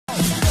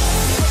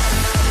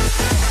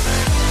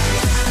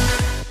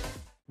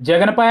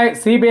జగన్పై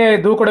సిబిఐ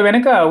దూకుడు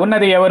వెనుక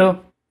ఉన్నది ఎవరు?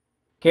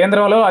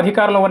 కేంద్రంలో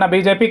అధికారంలో ఉన్న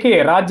బీజేపీకి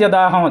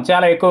రాజ్యదాహం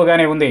చాలా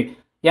ఎక్కువగానే ఉంది.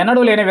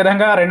 ఎన్నడూ లేని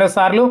విధంగా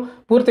రెండుసార్లు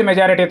పూర్తి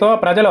మెజారిటీతో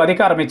ప్రజలు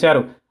అధికారం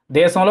ఇచ్చారు.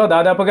 దేశంలో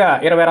దాదాపుగా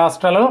 20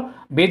 రాష్ట్రాల్లో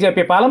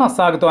బీజేపీ పాలన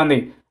సాగుతోంది.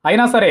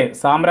 అయినా సరే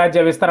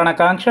సామ్రాజ్య విస్తరణ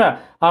కాంక్ష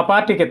ఆ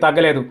పార్టీకి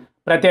తగ్గలేదు.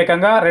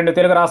 ప్రత్యేకంగా 2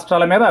 తెలుగు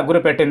రాష్ట్రాల మీద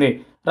గురిపెట్టింది.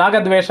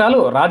 రాగద్వేషాలు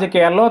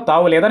రాజకీయాల్లో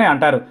తావు లేదని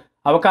అంటారు.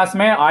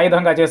 అవకాశమే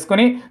ఆయుధంగా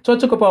చేసుకుని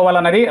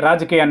చొచ్చుకుపోవాలన్నది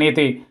రాజకీయ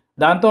నీతి.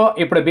 దాంతో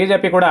ఇప్పుడు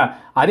బీజేపీ కూడా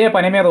అదే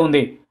పని మీద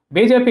ఉంది.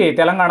 బీజేపీ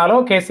తెలంగాణలో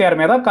కేసీఆర్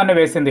మీద కన్ను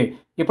వేసింది.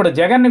 ఇప్పుడు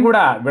జగన్ని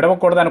కూడా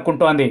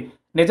విడవకూడదనుకుంటోంది.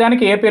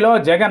 నిజానికి ఏపీలో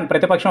జగన్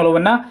ప్రతిపక్షంలో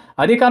ఉన్నా,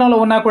 అధికారంలో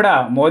ఉన్నా కూడా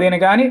మోదీని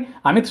కానీ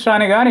అమిత్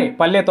షాని కానీ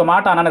పల్లెతో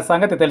మాట అనన్న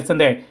సంగతి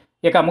తెలిసిందే.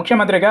 ఇక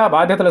ముఖ్యమంత్రిగా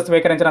బాధ్యతలు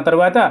స్వీకరించిన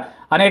తరువాత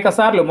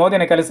అనేకసార్లు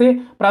మోదీని కలిసి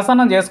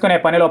ప్రసన్నం చేసుకునే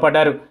పనిలో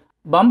పడ్డారు.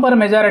 బంపర్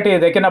మెజారిటీ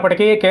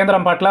దక్కినప్పటికీ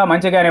కేంద్రం పట్ల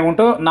మంచిగానే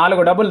ఉంటూ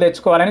 4 డబ్బులు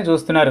తెచ్చుకోవాలని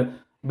చూస్తున్నారు.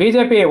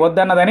 బీజేపీ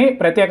వద్దన్నదని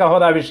ప్రత్యేక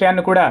హోదా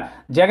విషయాన్ని కూడా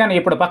జగన్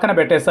ఇప్పుడు పక్కన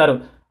పెట్టేశారు.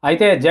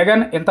 అయితే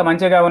జగన్ ఇంత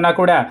మంచిగా ఉన్నా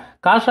కూడా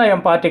కాషాయం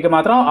పార్టీకి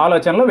మాత్రం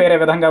ఆలోచనలు వేరే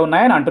విధంగా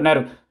ఉన్నాయని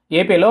అంటున్నారు.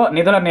 ఏపీలో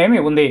నిధులనేమి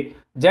ఉంది.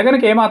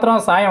 జగన్కి ఏమాత్రం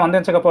సాయం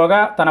అందించకపోగా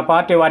తన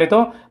పార్టీ వారితో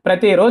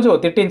ప్రతిరోజు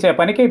తిట్టించే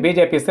పనికి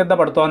బీజేపీ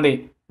సిద్ధపడుతోంది.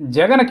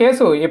 జగన్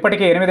కేసు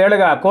ఇప్పటికీ 8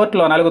 ఏళ్లుగా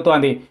కోర్టులో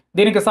నలుగుతోంది.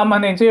 దీనికి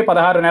సంబంధించి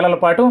 16 నెలల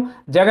పాటు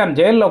జగన్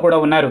జైల్లో కూడా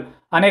ఉన్నారు.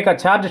 అనేక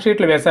ఛార్జ్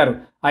షీట్లు వేశారు.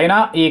 అయినా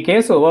ఈ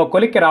కేసు ఓ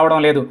కొలిక్కి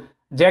రావడం లేదు.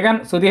 జగన్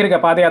సుదీర్ఘ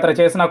పాదయాత్ర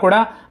చేసినా కూడా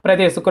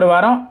ప్రతి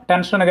శుక్రవారం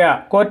టెన్షన్గా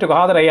కోర్టుకు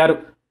హాజరయ్యారు.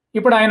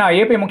 ఇప్పుడు ఆయన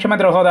ఏపీ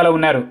ముఖ్యమంత్రి హోదాలో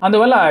ఉన్నారు.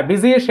 అందువల్ల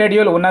బిజీ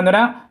షెడ్యూల్ ఉన్నందున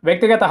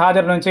వ్యక్తిగత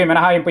హాజరు నుంచి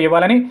మినహాయింపు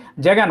ఇవ్వాలని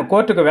జగన్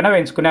కోర్టుకు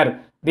విన్నవించుకున్నారు.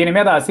 దీని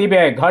మీద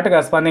సిబిఐ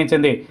ఘాటుగా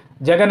స్పందించింది.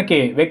 జగన్కి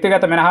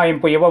వ్యక్తిగత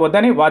మినహాయింపు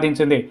ఇవ్వవద్దని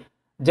వాదించింది.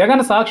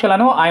 జగన్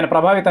సాక్షులను ఆయన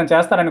ప్రభావితం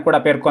చేస్తారని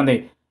కూడా పేర్కొంది.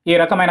 ఈ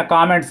రకమైన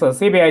కామెంట్స్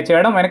సిబిఐ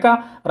చేయడం వెనుక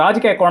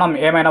రాజకీయ కోణం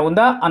ఏమైనా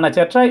ఉందా అన్న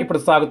చర్చ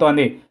ఇప్పుడు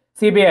సాగుతోంది.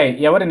 సిబిఐ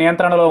ఎవరి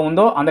నియంత్రణలో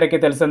ఉందో అందరికీ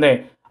తెలిసిందే.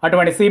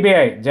 అటువంటి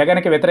సిబిఐ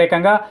జగన్కి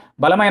వ్యతిరేకంగా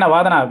బలమైన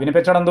వాదన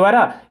వినిపించడం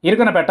ద్వారా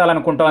ఇరుకున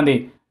పెట్టాలనుకుంటోంది.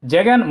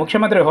 జగన్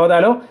ముఖ్యమంత్రి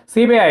హోదాలో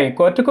సిబిఐ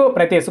కోర్టుకు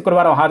ప్రతి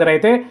శుక్రవారం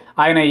హాజరైతే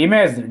ఆయన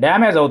ఇమేజ్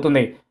డ్యామేజ్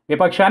అవుతుంది.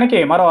 విపక్షానికి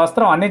మరో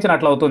అస్త్రం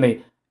అందించినట్లవుతుంది.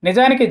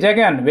 నిజానికి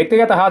జగన్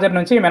వ్యక్తిగత హాజరు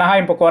నుంచి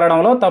మినహాయింపు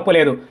కోరడంలో తప్పు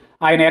లేదు.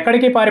 ఆయన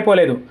ఎక్కడికి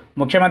పారిపోలేదు.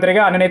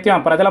 ముఖ్యమంత్రిగా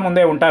అనునిత్యం ప్రజల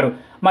ముందే ఉంటారు.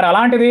 మరి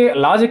అలాంటిది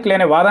లాజిక్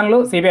లేని వాదనలు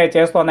సిబిఐ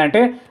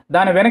చేస్తోందంటే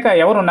దాని వెనుక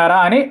ఎవరున్నారా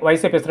అని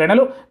వైసీపీ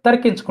శ్రేణులు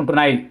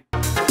తర్కించుకుంటున్నాయి.